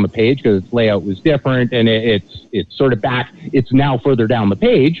further down the page because its layout was different, and it's sort of back. It's now further down the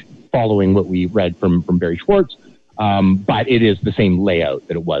page, following what we read from Barry Schwartz. But it is the same layout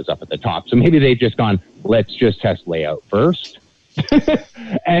that it was up at the top. So maybe they've just gone, let's just test layout first.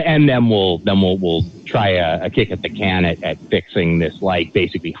 and then we'll try a kick at the can at fixing this, like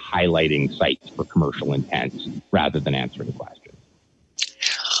basically highlighting sites for commercial intent rather than answering the question.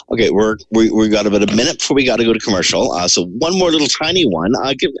 Okay, we got about a minute before we got to go to commercial. So one more little tiny one.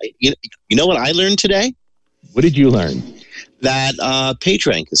 You know what I learned today? What did you learn? That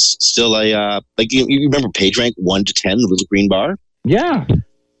PageRank is still a you remember PageRank 1 to 10, the little green bar? Yeah,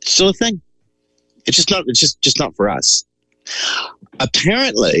 it's still a thing. It's just not. It's just not for us.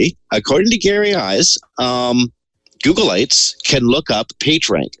 Apparently, according to Gary Eyes, Googleites can look up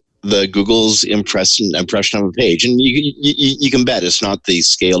PageRank, the Google's impression of a page, and you can bet it's not the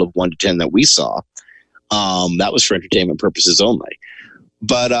scale of 1 to 10 that we saw. That was for entertainment purposes only.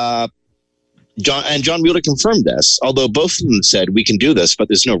 But John Mueller confirmed this, although both of them said we can do this, but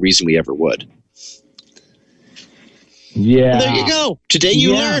there's no reason we ever would. Yeah, well, there you go. Today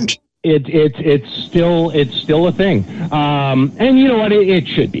you learned. It's still a thing, and you know what? It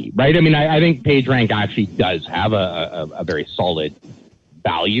should be, right? I mean, I think PageRank actually does have a very solid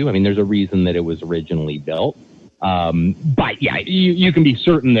value. I mean, there's a reason that it was originally built. But yeah, you can be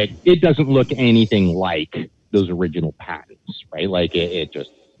certain that it doesn't look anything like those original patents, right? Like it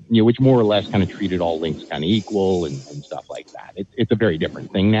just, which more or less kind of treated all links kind of equal and stuff like that. It's a very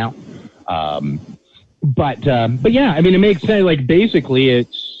different thing now. But yeah, I mean, it makes sense. Like basically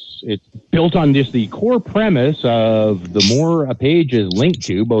it's built on just the core premise of the more a page is linked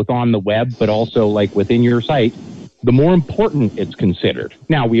to, both on the web, but also like within your site, the more important it's considered.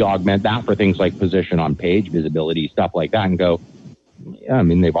 Now we augment that for things like position on page, visibility, stuff like that, and go, yeah, I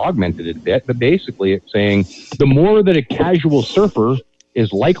mean, they've augmented it a bit, but basically it's saying the more that a casual surfer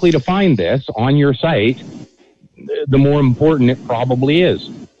is likely to find this on your site, the more important it probably is.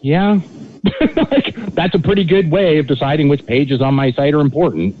 Yeah. Like, that's a pretty good way of deciding which pages on my site are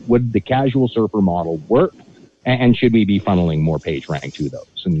important. Would the casual surfer model work? And should we be funneling more page rank to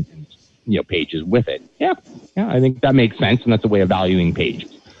those and pages with it? Yeah, I think that makes sense, and that's a way of valuing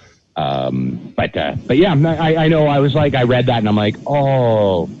pages. But yeah, I know. I was like, I read that, and I'm like,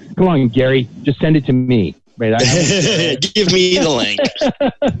 oh, come on, Gary, just send it to me. Right? Give me the link.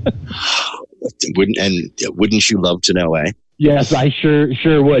 Wouldn't you love to know, eh? Yes, I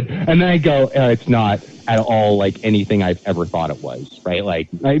sure would. And then I go, it's not at all like anything I've ever thought it was, right?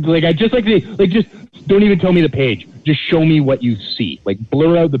 I just just don't even tell me the page. Just show me what you see. Like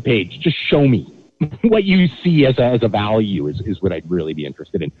blur out the page. Just show me what you see as a value is what I'd really be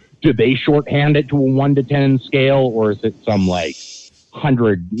interested in. Do they shorthand it to a 1 to 10 scale, or is it some like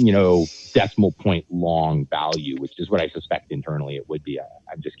 100, decimal point long value, which is what I suspect internally it would be.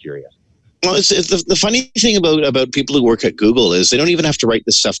 I'm just curious. Well, it's the funny thing about people who work at Google is they don't even have to write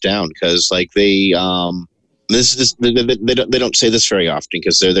this stuff down, because like they don't say this very often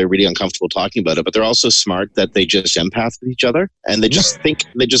because they're really uncomfortable talking about it, but they're also smart that they just empath with each other, and they just think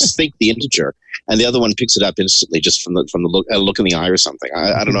the integer, and the other one picks it up instantly just from the look in the eye or something.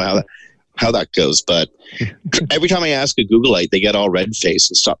 I don't know how that goes, but every time I ask a Googleite, they get all red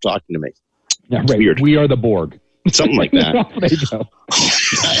faced and stop talking to me. Yeah, right. Weird. We are the Borg. Something like that.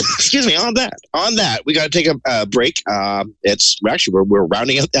 Excuse me. On that, we got to take a break. We're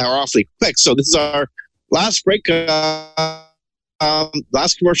rounding out the hour awfully quick. So this is our last break. Last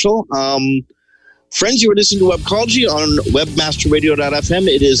commercial. Friends, you are listening to Webcology on webmasterradio.fm.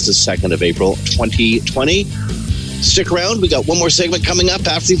 It is the 2nd of April, 2020. Stick around. We got one more segment coming up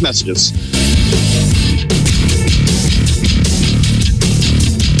after these messages.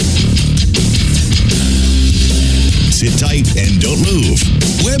 Sit tight and don't move.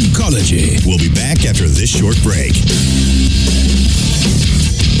 Webcology. We'll be back after this short break.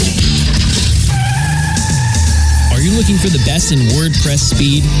 Are you looking for the best in WordPress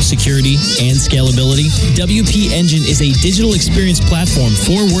speed, security, and scalability? WP Engine is a digital experience platform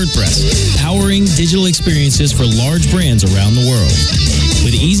for WordPress, powering digital experiences for large brands around the world.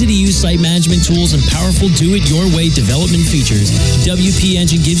 With easy-to-use site management tools and powerful do-it-your-way development features, WP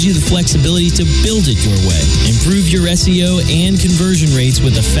Engine gives you the flexibility to build it your way. Improve your SEO and conversion rates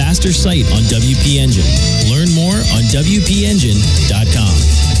with a faster site on WP Engine. Learn more on WPEngine.com.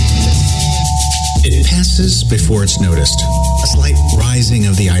 It passes before it's noticed. A slight rising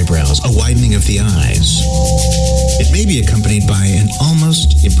of the eyebrows, a widening of the eyes. It may be accompanied by an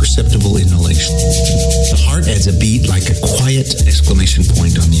almost imperceptible inhalation. The heart adds a beat like a quiet exclamation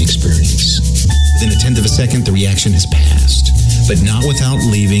point on the experience. Within a tenth of a second, the reaction has passed, but not without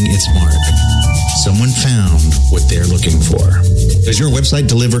leaving its mark. Someone found what they're looking for. Does your website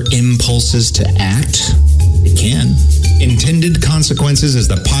deliver impulses to act? It can. Intended Consequences is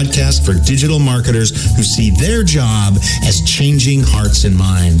the podcast for digital marketers who see their job as changing hearts and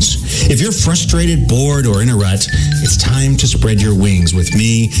minds. If you're frustrated, bored, or in a rut, it's time to spread your wings with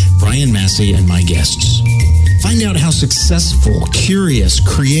me, Brian Massey, and my guests. Find out how successful, curious,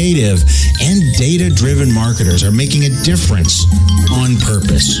 creative, and data-driven marketers are making a difference on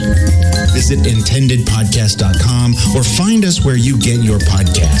purpose. Visit intendedpodcast.com or find us where you get your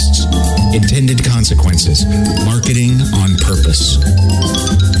podcasts. Intended Consequences. Marketing on purpose.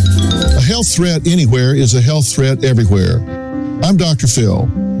 A health threat anywhere is a health threat everywhere. I'm Dr. Phil.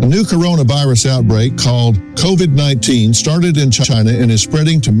 A new coronavirus outbreak called COVID-19 started in China and is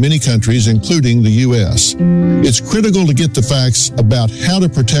spreading to many countries, including the U.S. It's critical to get the facts about how to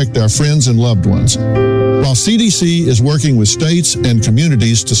protect our friends and loved ones. While CDC is working with states and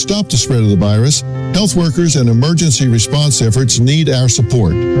communities to stop the spread of the virus, health workers and emergency response efforts need our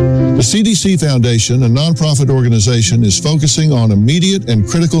support. The CDC Foundation, a nonprofit organization, is focusing on immediate and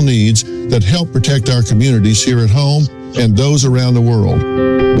critical needs that help protect our communities here at home and those around the world.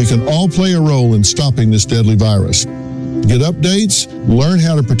 We can all play a role in stopping this deadly virus. Get updates, learn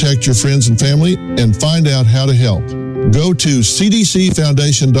how to protect your friends and family, and find out how to help. Go to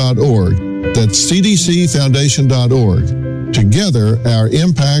cdcfoundation.org That's cdcfoundation.org. Together, our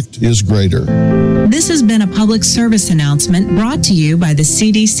impact is greater. This has been a public service announcement brought to you by the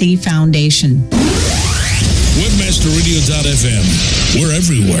CDC Foundation. Webmasterradio.fm. We're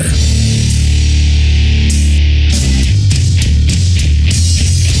everywhere.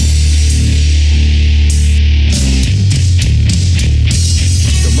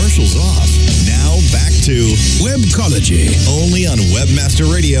 Commercials off. Now back to Webcology. Only on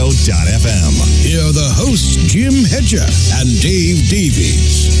webmasterradio.fm. Here are the hosts, Jim Hedger and Dave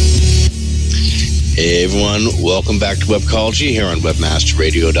Davies. Hey everyone, welcome back to Webcology here on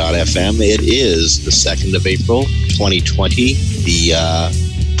webmasterradio.fm. It is the 2nd of April, 2020.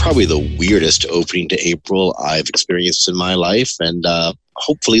 Probably the weirdest opening to April I've experienced in my life, and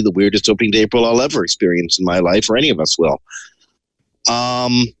hopefully the weirdest opening to April I'll ever experience in my life, or any of us will.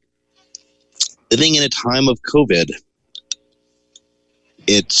 Living in a time of COVID,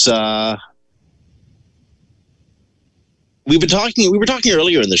 it's we were talking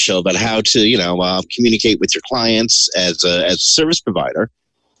earlier in the show about how to communicate with your clients as a service provider.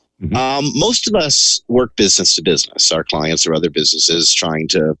 Mm-hmm. Most of us work business to business. Our clients are other businesses trying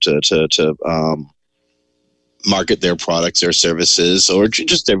to market their products, their services, or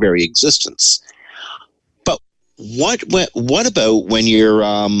just their very existence. But what about when you're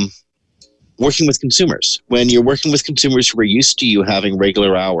working with consumers? When you're working with consumers who are used to you having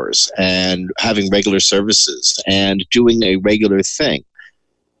regular hours and having regular services and doing a regular thing.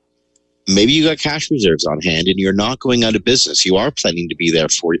 Maybe you got cash reserves on hand and you're not going out of business. You are planning to be there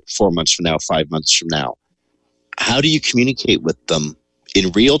for 4 months from now, 5 months from now. How do you communicate with them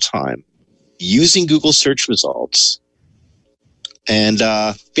in real time using Google search results and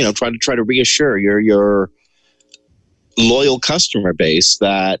try to reassure your loyal customer base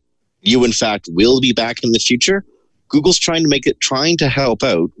that you, in fact, will be back in the future? Google's trying to help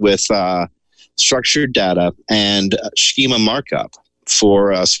out with structured data and schema markup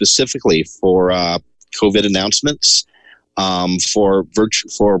specifically for COVID announcements, for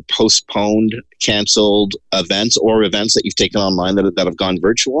postponed, canceled events or events that you've taken online that have gone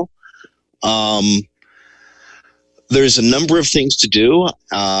virtual. There's a number of things to do.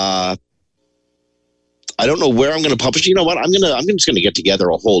 I don't know where I'm going to publish. You know what? I'm just going to get together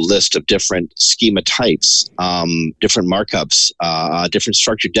a whole list of different schema types, different markups, different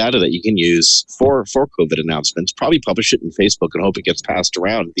structured data that you can use for COVID announcements. Probably publish it in Facebook and hope it gets passed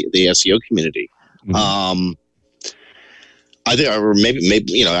around the SEO community. Mm-hmm. I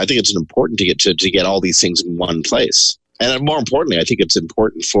think it's important to get all these things in one place, and more importantly, I think it's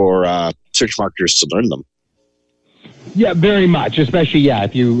important for search marketers to learn them. Yeah, very much. Especially,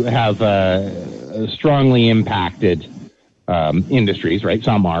 if you have strongly impacted industries, right?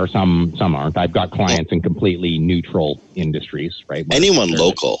 Some are, some aren't. I've got clients in completely neutral industries, right? Anyone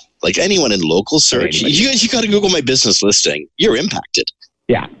local, like anyone in local search, you got to Google My Business listing. You're impacted.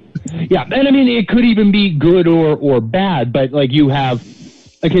 Yeah. And I mean, it could even be good or bad, but like you have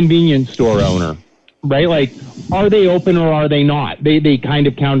a convenience store owner, right? Like, are they open or are they not? They kind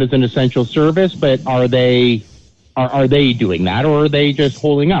of count as an essential service, but are they doing that, or are they just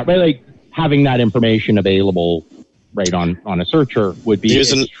holding up, right? Like, having that information available right on a searcher would be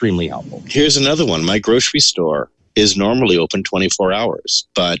extremely helpful. Here's another one. My grocery store is normally open 24 hours,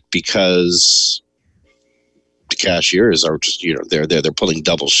 but because the cashiers are just, they're pulling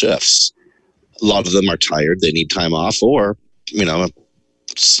double shifts. A lot of them are tired. They need time off, or,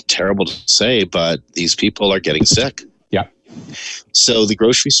 it's terrible to say, but these people are getting sick. Yeah. So the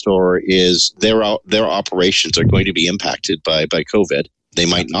grocery store their operations are going to be impacted by COVID. They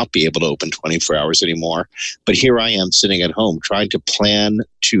might not be able to open 24 hours anymore. But here I am sitting at home trying to plan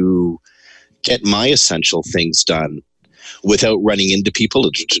to get my essential things done without running into people,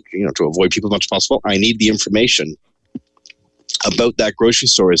 to avoid people as much as possible. I need the information about that grocery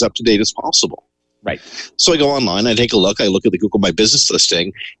store as up to date as possible. Right. So I go online, I take a look, I look at the Google My Business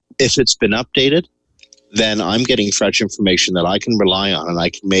listing. If it's been updated, then I'm getting fresh information that I can rely on and I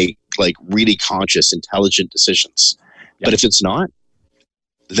can make really conscious, intelligent decisions. Yep. But if it's not,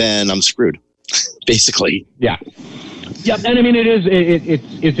 then I'm screwed, basically. Yeah. And I mean,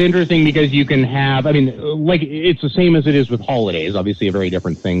 it's interesting because you can have, it's the same as it is with holidays, obviously a very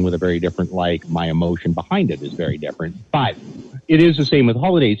different thing with a very different, my emotion behind it is very different. But it is the same with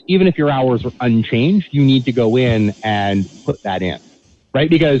holidays. Even if your hours are unchanged, you need to go in and put that in, right?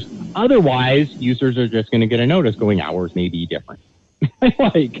 Because otherwise users are just going to get a notice going hours may be different.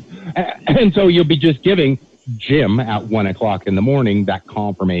 And so you'll be just giving Jim at 1:00 in the morning that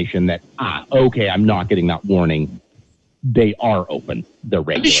confirmation that okay, I'm not getting that warning. They are open. They're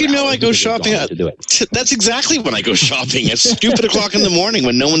regular. Did you know I go shopping? That's exactly when I go shopping. It's stupid o'clock in the morning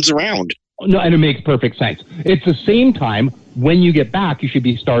when no one's around. No, and it makes perfect sense. It's the same time when you get back, you should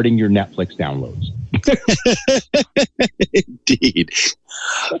be starting your Netflix downloads. Indeed.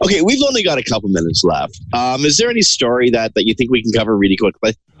 Okay, we've only got a couple minutes left. Is there any story that you think we can cover really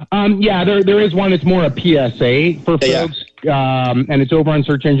quickly? Yeah, there is one. It's more a PSA for folks, and it's over on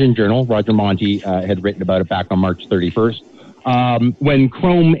Search Engine Journal. Roger Monti had written about it back on March 31st. When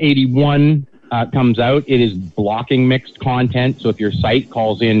Chrome 81 comes out, it is blocking mixed content. So if your site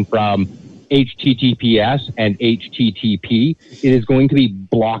calls in from HTTPS and HTTP, it is going to be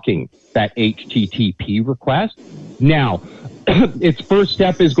blocking that HTTP request. Now, its first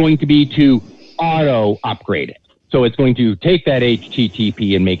step is going to be to auto upgrade it. So it's going to take that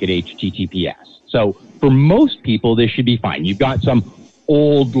HTTP and make it HTTPS. So for most people, this should be fine. You've got some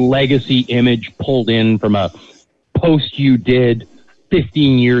old legacy image pulled in from a post you did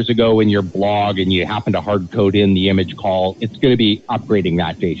 15 years ago in your blog and you happen to hard code in the image call. It's going to be upgrading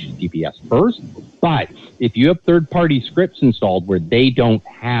that to HTTPS first. But if you have third-party scripts installed where they don't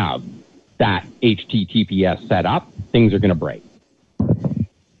have that HTTPS set up, things are going to break.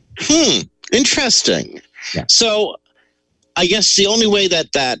 Interesting. Yeah. So I guess the only way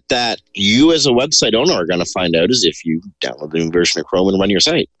that you as a website owner are going to find out is if you download the new version of Chrome and run your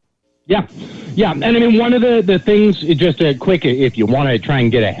site. Yeah. And I mean, one of the things, just a quick, if you want to try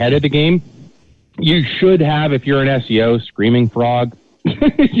and get ahead of the game, you should have, if you're an SEO, Screaming Frog.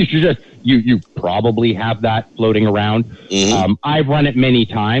 You should just, you probably have that floating around. Mm-hmm. I've run it many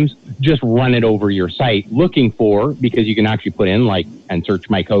times. Just run it over your site looking for, because you can actually put in and search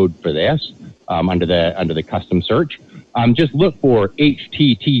my code for this under the custom search. Just look for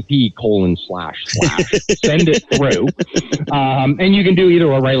HTTP : / send it through. And you can do either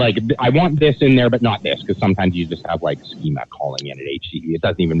or, right? I want this in there, but not this, because sometimes you just have schema calling in at HTTP. It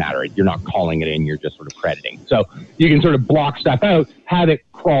doesn't even matter. You're not calling it in. You're just sort of crediting. So you can sort of block stuff out, have it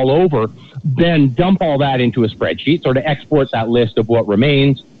crawl over, then dump all that into a spreadsheet, sort of export that list of what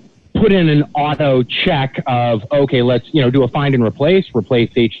remains, put in an auto check of, okay, let's, do a find and replace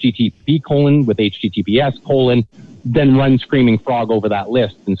HTTP : with HTTPS : then run Screaming Frog over that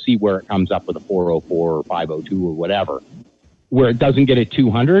list and see where it comes up with a 404 or 502 or whatever. Where it doesn't get a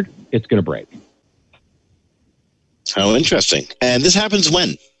 200, it's going to break. How interesting. And this happens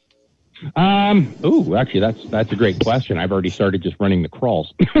when? Actually, that's a great question. I've already started just running the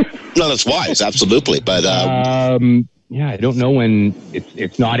crawls. No, that's wise, absolutely. But yeah, I don't know when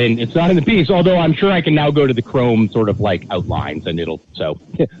it's not in the piece, although I'm sure I can now go to the Chrome sort of outlines and so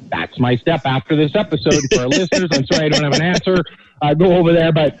that's my step after this episode for our listeners. I'm sorry I don't have an answer. Go over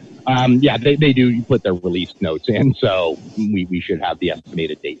there, but yeah, they do put their release notes in, so we should have the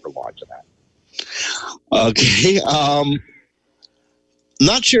estimated date for launch of that. Okay.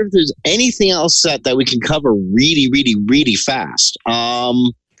 Not sure if there's anything else that we can cover really, really, really fast. We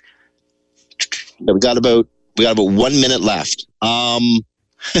got about 1 minute left.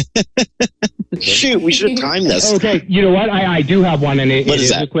 Shoot, we should have timed this. Okay, you know what? I do have one, and it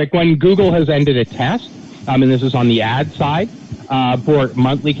is a quick one. Google has ended a test, and this is on the ad side, for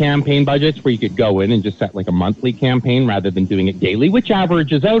monthly campaign budgets where you could go in and just set a monthly campaign rather than doing it daily, which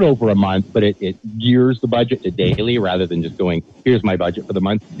averages out over a month, but it gears the budget to daily rather than just going, here's my budget for the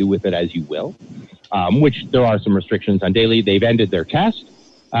month, do with it as you will, which there are some restrictions on daily. They've ended their test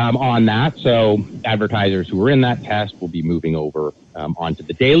on that, so advertisers who were in that test will be moving over onto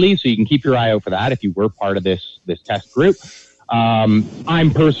the daily, so you can keep your eye out for that if you were part of this test group.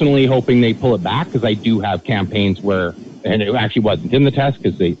 I'm personally hoping they pull it back, because I do have campaigns where, and it actually wasn't in the test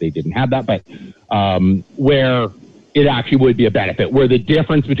because they didn't have that, but where it actually would be a benefit, where the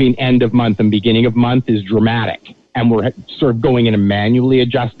difference between end of month and beginning of month is dramatic, and we're sort of going in and manually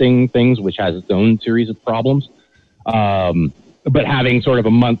adjusting things, which has its own series of problems. But having sort of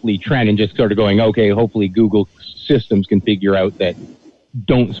a monthly trend and just sort of going, okay, hopefully Google systems can figure out that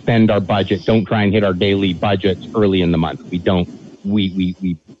don't spend our budget, don't try and hit our daily budgets early in the month. We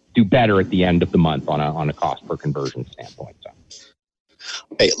do better at the end of the month on a cost per conversion standpoint. So.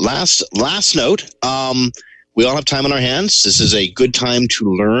 Okay, last note. We all have time on our hands. This is a good time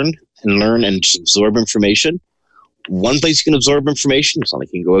to learn and just absorb information. One place you can absorb information, it's not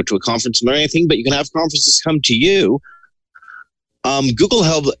like you can go out to a conference and learn anything, but you can have conferences come to you. Google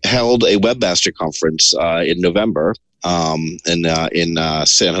held a Webmaster Conference in November in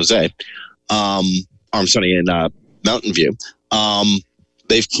San Jose. I'm sorry, in Mountain View.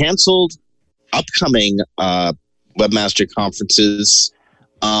 They've canceled upcoming Webmaster Conferences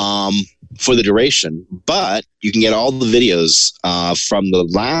for the duration, but you can get all the videos from the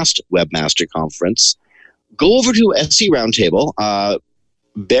last Webmaster Conference. Go over to SE Roundtable.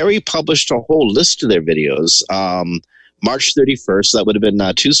 Barry published a whole list of their videos. March 31st, that would have been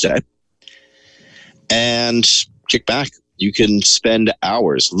Tuesday. and kick back. You can spend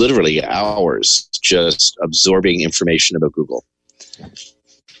hours, literally hours, just absorbing information about Google.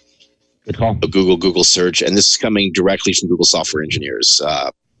 Good call. Google search, and this is coming directly from Google software engineers.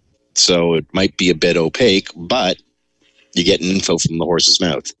 So it might be a bit opaque, but you get info from the horse's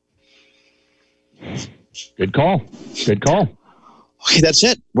mouth. Good call. Good call. Okay, that's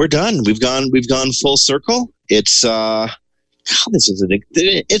it. We're done. We've gone full circle. It's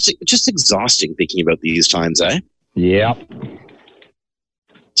it's just exhausting thinking about these times, eh? Yeah.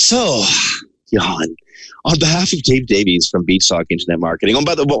 So, Jan, on behalf of Dave Davies from Beanstalk Internet Marketing,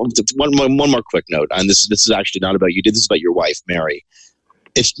 by the way, one more quick note, and this is actually not about you. This is about your wife, Mary.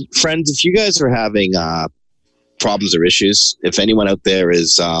 If you guys are having problems or issues, if anyone out there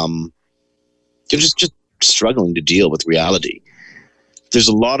is just struggling to deal with reality, there's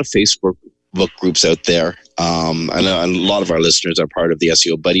a lot of Facebook groups out there. And a lot of our listeners are part of the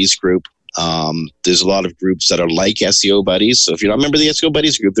SEO Buddies group. There's a lot of groups that are like SEO Buddies. So if you're not a member of the SEO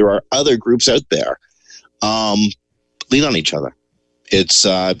Buddies group, there are other groups out there. Lean on each other. It's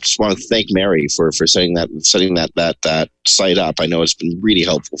I just want to thank Mary for setting that site up. I know it's been really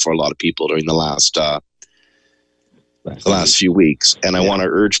helpful for a lot of people during the last few weeks. And I want to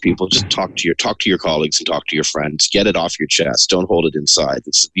urge people, just talk to your colleagues and talk to your friends. Get it off your chest. Don't hold it inside.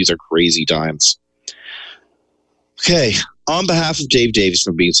 These are crazy times. Okay. On behalf of Dave Davies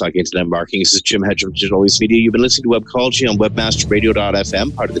from Beanstalk Internet Marketing, this is Jim Hedger from Digital Always Media. You've been listening to Webcology on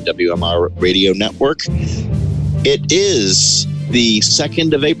webmasterradio.fm, part of the WMR Radio Network. It is the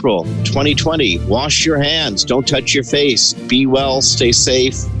 2nd of April, 2020. Wash your hands. Don't touch your face. Be well. Stay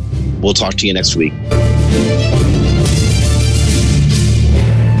safe. We'll talk to you next week.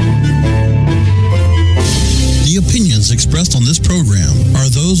 The opinions expressed on this program are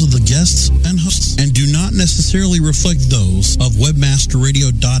those of the guests and hosts and do not necessarily reflect those of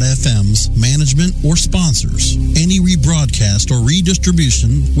WebmasterRadio.fm's management or sponsors. Any rebroadcast or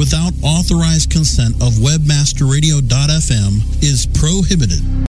redistribution without authorized consent of WebmasterRadio.fm is prohibited.